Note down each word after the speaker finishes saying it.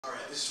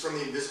this is from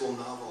the Invisible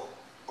Novel.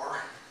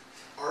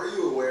 Are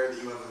you aware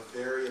that you have a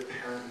very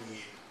apparent need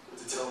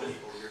to tell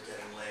people you're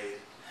getting laid?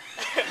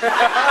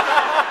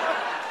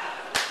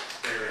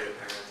 Very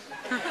apparent.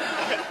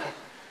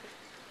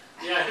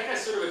 Yeah, I think I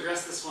sort of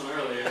addressed this one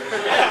earlier.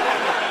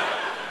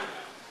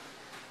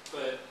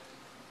 But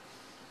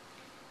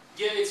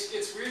yeah,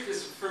 it's weird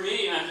because for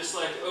me, I'm just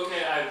like,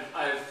 okay,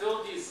 I've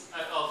filled these.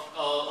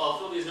 I'll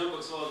fill these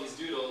notebooks with all these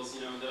doodles,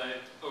 that I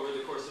over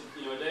the course of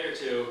a day or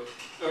two,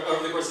 or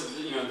over the course of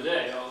the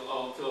day,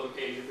 I'll fill up a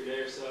page every day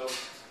or so,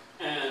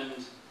 and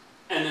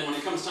then when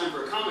it comes time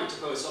for a comic to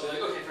post, I'll be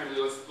like, okay,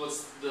 frankly,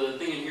 what's the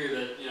thing in here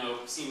that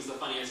seems the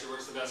funniest or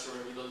works the best or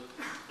whatever,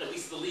 at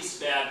least the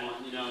least bad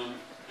one,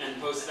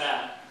 and post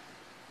that.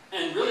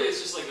 And really,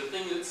 it's just like the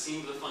thing that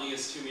seemed the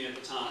funniest to me at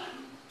the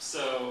time.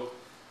 So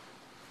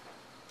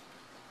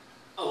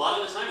a lot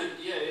of the time,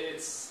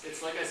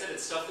 it's like I said,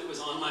 it's stuff that was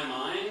on my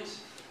mind.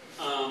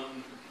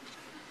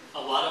 A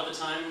lot of the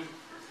time,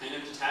 kind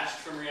of detached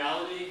from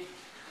reality,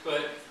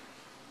 but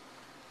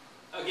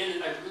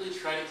again, I really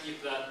try to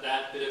keep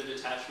that bit of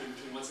detachment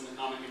between what's in the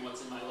comic and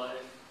what's in my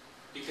life,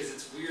 because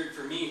it's weird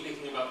for me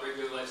thinking about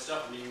regular life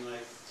stuff and being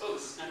like, oh,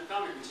 this is kind of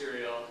comic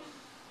material,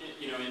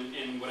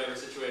 in whatever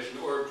situation,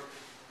 or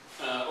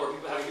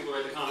having people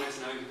write the comics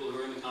and having people who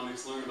are in the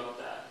comics learn about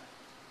that.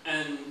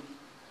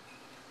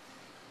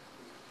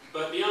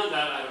 But beyond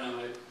that, I don't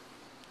know.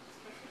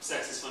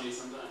 Sex is funny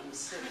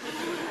sometimes.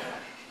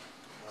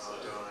 Oh,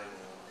 don't I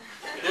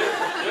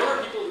know? There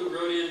were people who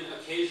wrote in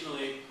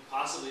occasionally,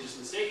 possibly just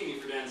mistaking me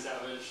for Dan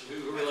Savage,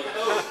 who were like,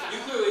 oh, you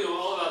clearly know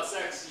all about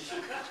sex, you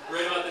should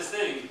write about this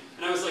thing.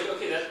 And I was like,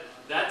 okay,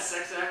 that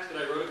sex act that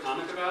I wrote a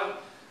comic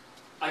about,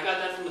 I got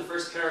that from the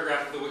first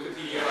paragraph of the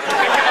Wikipedia article.